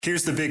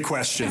Here's the big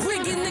question.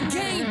 Rigging the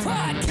Game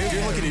Podcast. If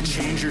you're looking to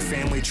change your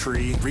family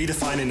tree,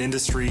 redefine an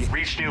industry,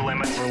 reach new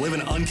limits, or live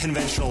an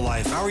unconventional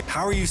life,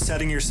 how are you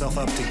setting yourself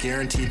up to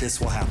guarantee this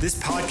will happen? This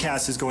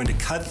podcast is going to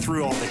cut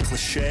through all the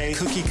cliche,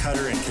 cookie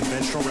cutter, and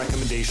conventional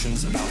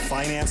recommendations about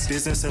finance,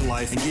 business, and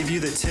life, and give you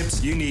the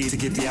tips you need to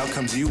get the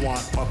outcomes you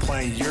want while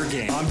playing your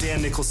game. I'm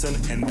Dan Nicholson,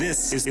 and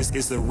this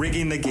is the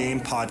Rigging the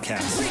Game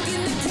Podcast.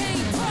 Rigging the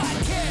Game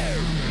Podcast.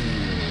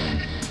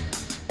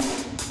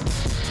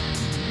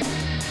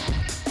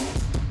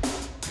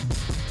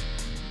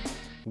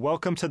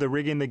 Welcome to the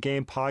Rigging the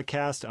Game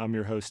podcast. I'm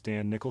your host,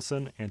 Dan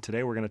Nicholson, and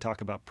today we're going to talk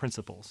about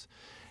principles.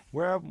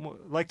 Where I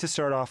like to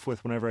start off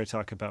with whenever I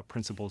talk about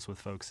principles with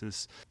folks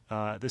is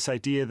this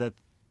idea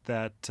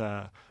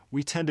that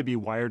we tend to be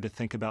wired to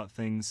think about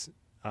things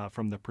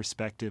from the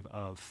perspective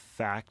of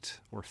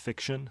fact or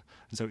fiction.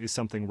 And so is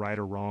something right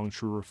or wrong,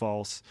 true or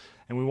false?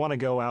 And we want to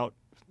go out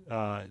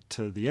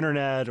to the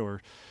internet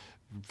or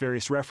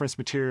various reference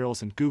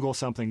materials and Google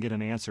something, get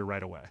an answer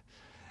right away.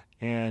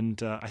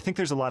 And I think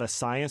there's a lot of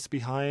science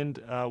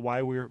behind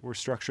why we're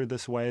structured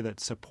this way that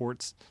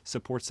supports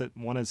it.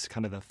 One is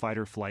kind of the fight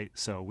or flight.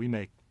 So we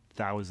make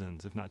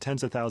thousands, if not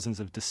tens of thousands,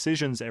 of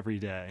decisions every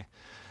day.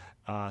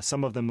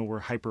 Some of them we're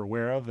hyper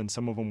aware of, and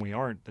some of them we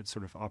aren't, that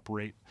sort of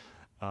operate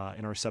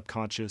in our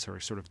subconscious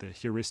or sort of the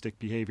heuristic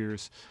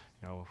behaviors.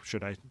 You know,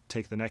 should I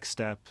take the next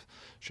step?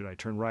 Should I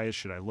turn right?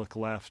 Should I look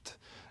left?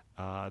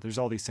 There's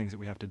all these things that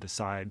we have to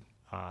decide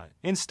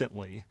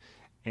instantly.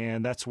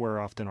 And that's where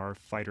often our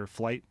fight or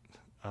flight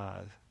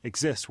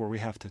exists, where we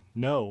have to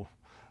know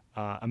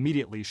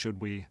immediately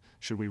should we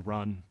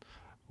run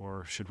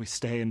or should we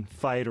stay and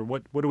fight, or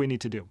what do we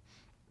need to do?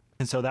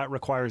 And so that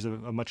requires a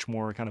much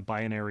more kind of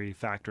binary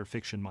fact or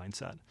fiction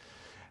mindset.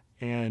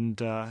 And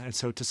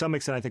so to some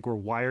extent, I think we're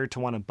wired to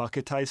want to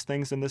bucketize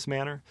things in this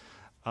manner.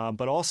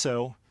 But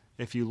also,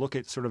 if you look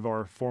at sort of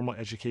our formal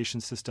education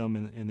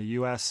system in the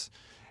U.S.,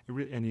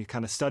 and you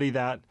kind of study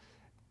that,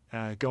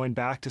 going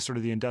back to sort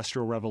of the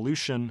Industrial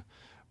Revolution,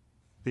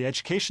 the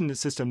education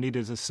system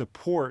needed to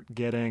support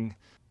getting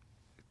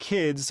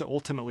kids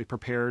ultimately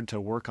prepared to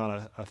work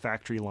on a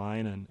factory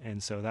line.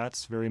 And so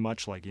that's very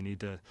much like you need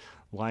to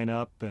line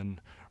up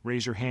and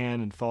raise your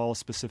hand and follow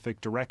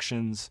specific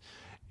directions.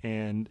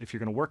 And if you're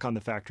going to work on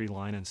the factory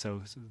line, and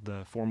so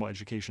the formal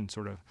education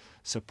sort of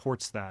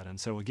supports that. And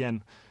so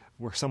again,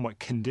 we're somewhat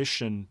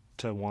conditioned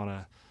to want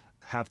to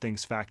have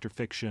things fact or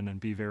fiction and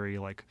be very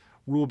like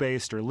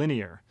rule-based or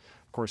linear.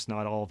 Of course,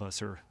 not all of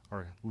us are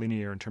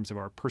linear in terms of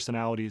our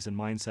personalities and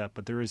mindset,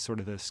 but there is sort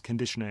of this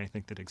conditioning, I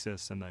think, that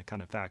exists in the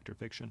kind of fact or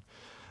fiction.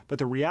 But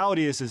the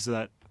reality is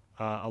that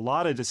a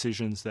lot of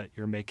decisions that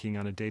you're making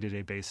on a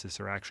day-to-day basis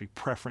are actually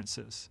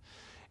preferences.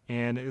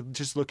 And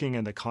just looking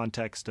in the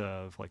context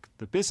of like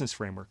the business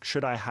framework,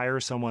 should I hire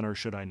someone or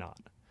should I not?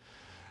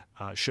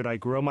 Should I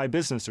grow my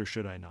business or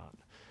should I not?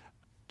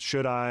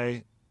 Should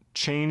I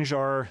change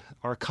our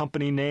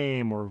company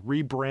name or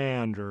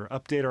rebrand or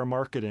update our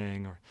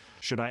marketing? Or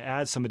should I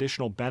add some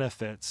additional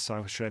benefits?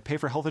 So should I pay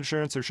for health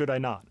insurance or should I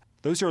not?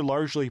 Those are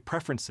largely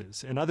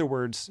preferences. In other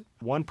words,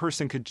 one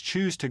person could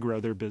choose to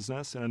grow their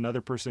business and another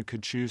person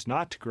could choose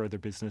not to grow their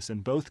business,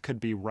 and both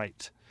could be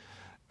right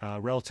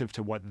relative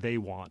to what they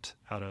want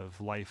out of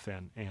life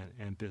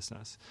and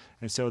business.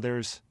 And so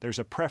there's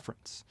a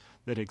preference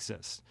that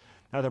exists.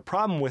 Now, the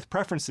problem with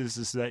preferences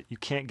is that you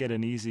can't get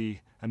an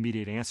easy,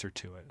 immediate answer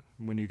to it.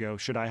 When you go,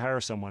 should I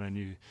hire someone, and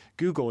you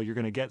Google, you're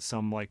going to get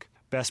some like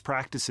best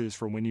practices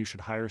for when you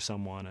should hire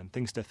someone and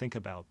things to think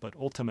about. But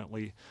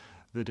ultimately,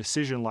 the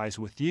decision lies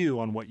with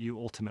you on what you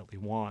ultimately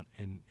want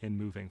in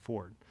moving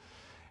forward.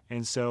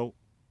 And so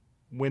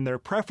when they're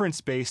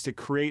preference-based, it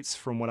creates,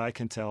 from what I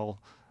can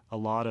tell, a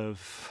lot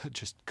of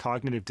just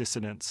cognitive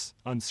dissonance,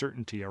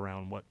 uncertainty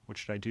around what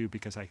should I do,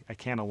 because I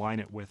can't align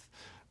it with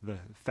the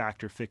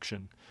fact or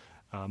fiction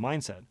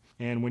mindset.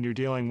 And when you're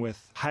dealing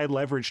with high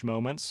leveraged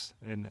moments,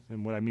 and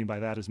what I mean by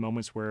that is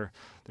moments where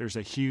there's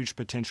a huge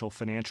potential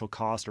financial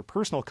cost or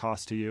personal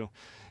cost to you,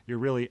 you're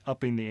really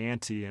upping the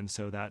ante, and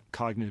so that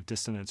cognitive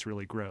dissonance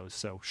really grows.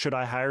 So should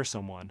I hire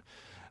someone?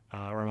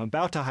 Or I'm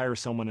about to hire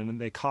someone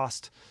and they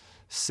cost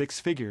six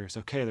figures.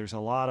 Okay, there's a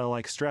lot of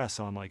like stress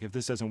on like, if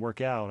this doesn't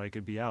work out, I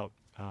could be out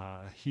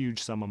a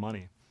huge sum of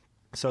money.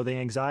 So the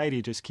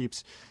anxiety just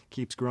keeps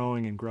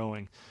growing and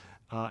growing.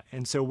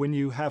 And so when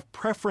you have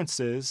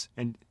preferences,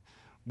 and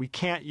we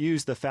can't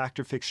use the fact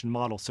or fiction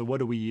model, so what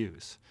do we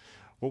use?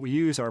 What we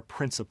use are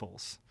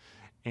principles.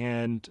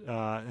 And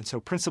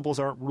so principles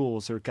aren't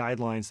rules, they're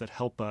guidelines that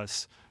help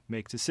us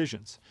make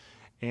decisions.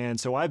 And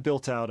so I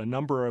built out a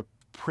number of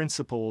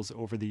principles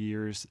over the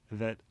years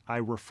that I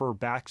refer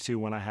back to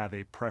when I have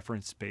a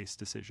preference-based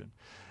decision.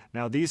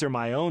 Now, these are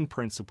my own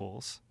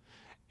principles,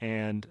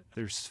 and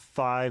there's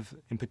 5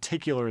 in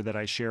particular that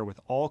I share with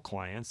all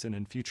clients, and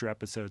in future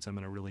episodes I'm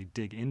going to really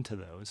dig into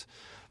those.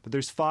 But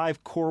there's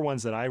 5 core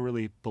ones that I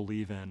really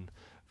believe in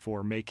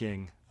for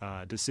making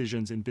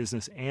decisions in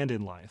business and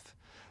in life.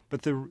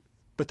 But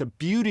the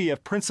beauty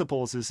of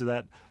principles is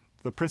that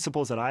the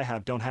principles that I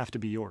have don't have to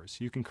be yours.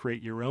 You can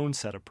create your own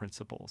set of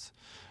principles.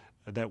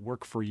 that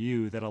work for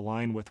you, that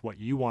align with what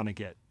you want to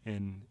get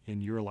in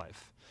your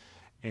life.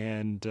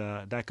 And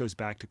that goes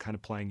back to kind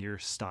of playing your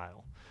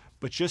style.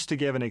 But just to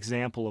give an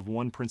example of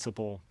one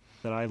principle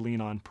that I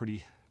lean on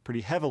pretty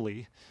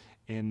heavily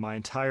in my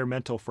entire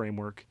mental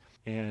framework,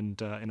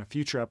 and in a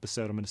future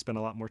episode I'm going to spend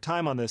a lot more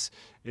time on this,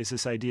 is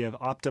this idea of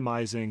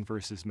optimizing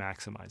versus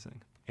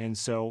maximizing. And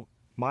so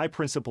my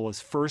principle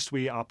is first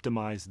we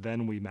optimize,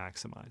 then we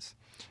maximize.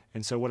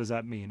 And so what does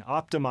that mean?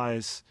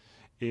 Optimize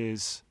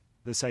is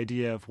this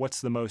idea of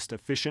what's the most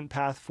efficient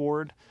path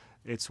forward.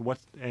 It's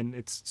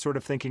sort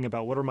of thinking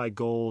about what are my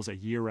goals a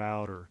year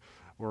out or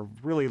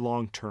really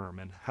long term,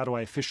 and how do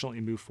I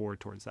efficiently move forward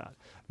towards that.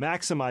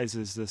 Maximize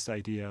is this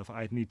idea of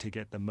I need to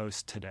get the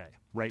most today,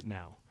 right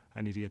now.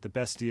 I need to get the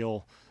best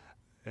deal,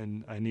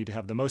 and I need to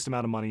have the most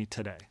amount of money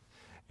today.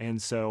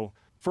 And so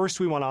first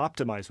we want to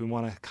optimize. We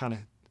want to kind of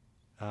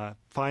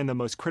find the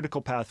most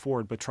critical path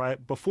forward, but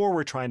before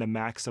we're trying to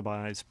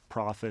maximize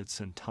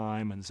profits and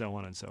time and so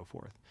on and so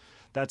forth.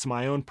 That's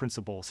my own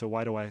principle. So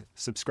why do I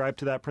subscribe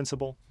to that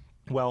principle?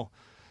 Well,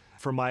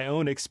 from my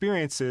own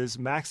experiences,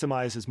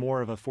 maximize is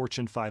more of a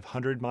Fortune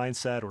 500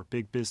 mindset or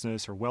big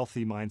business or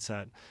wealthy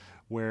mindset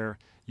where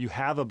you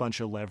have a bunch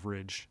of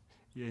leverage.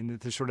 And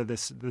there's sort of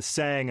this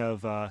saying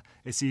of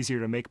it's easier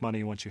to make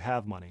money once you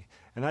have money.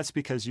 And that's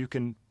because you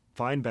can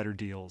find better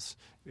deals.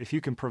 If you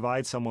can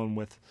provide someone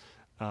with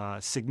a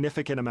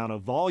significant amount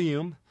of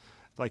volume,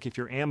 like if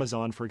you're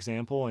Amazon, for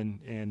example,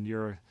 and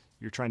you're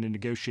trying to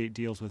negotiate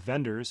deals with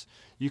vendors,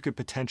 you could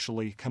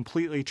potentially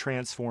completely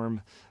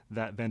transform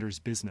that vendor's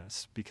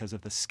business because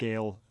of the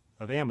scale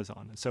of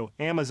Amazon. And so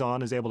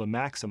Amazon is able to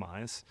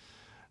maximize.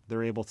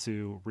 They're able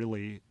to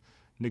really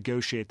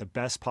negotiate the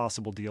best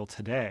possible deal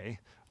today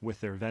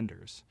with their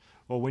vendors.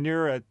 Well, when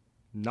you're a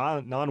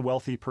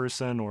non-wealthy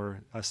person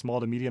or a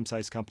small to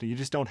medium-sized company, you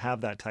just don't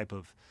have that type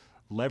of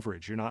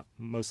leverage. You're not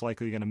most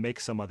likely going to make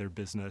some other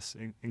business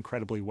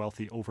incredibly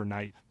wealthy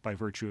overnight by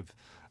virtue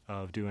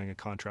of doing a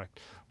contract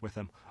with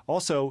them.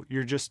 Also,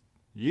 you're just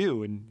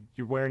you, and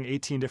you're wearing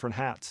 18 different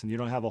hats, and you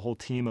don't have a whole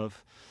team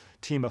of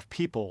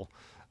people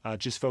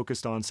just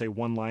focused on, say,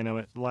 one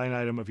line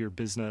item of your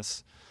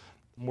business,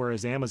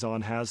 whereas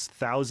Amazon has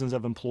thousands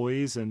of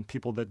employees and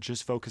people that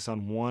just focus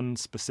on one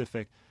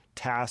specific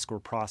task or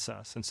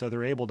process. And so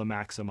they're able to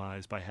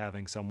maximize by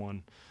having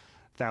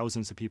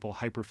thousands of people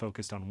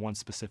hyper-focused on one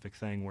specific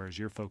thing, whereas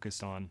you're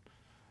focused on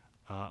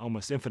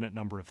almost infinite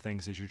number of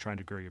things as you're trying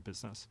to grow your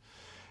business.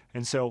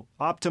 And so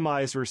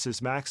optimize versus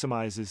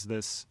maximize is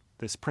this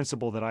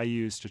principle that I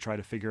use to try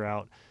to figure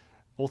out,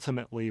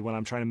 ultimately, when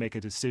I'm trying to make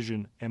a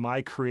decision, am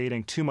I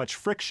creating too much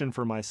friction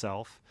for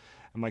myself?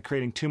 Am I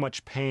creating too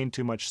much pain,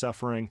 too much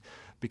suffering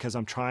because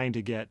I'm trying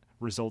to get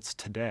results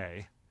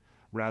today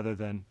rather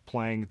than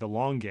playing the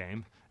long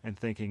game and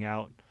thinking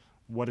out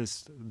what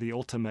is the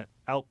ultimate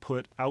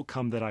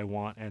outcome that I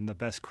want and the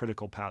best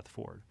critical path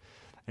forward?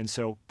 And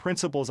so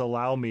principles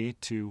allow me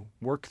to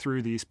work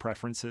through these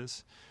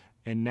preferences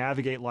and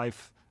navigate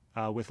life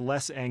with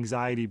less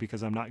anxiety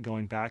because I'm not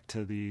going back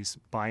to this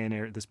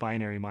binary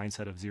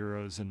mindset of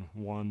zeros and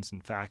ones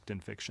and fact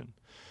and fiction.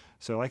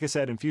 So like I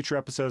said, in future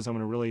episodes, I'm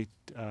going to really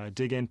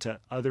dig into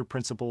other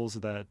principles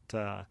that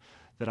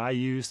I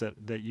use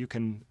that you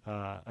can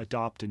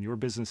adopt in your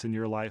business, in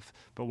your life,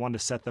 but want to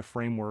set the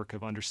framework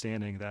of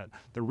understanding that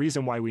the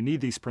reason why we need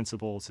these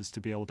principles is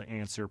to be able to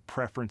answer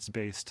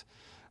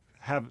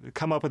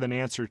come up with an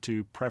answer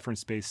to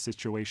preference-based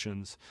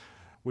situations,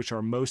 which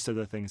are most of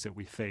the things that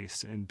we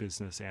face in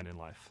business and in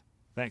life.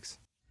 Thanks.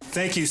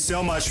 Thank you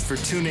so much for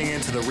tuning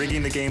into the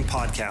Rigging the Game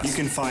podcast. You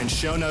can find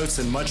show notes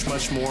and much,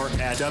 much more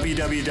at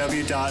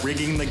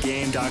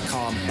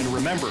www.riggingthegame.com. And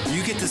remember,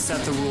 you get to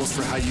set the rules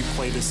for how you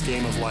play this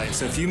game of life.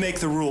 So if you make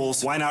the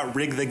rules, why not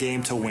rig the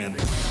game to win?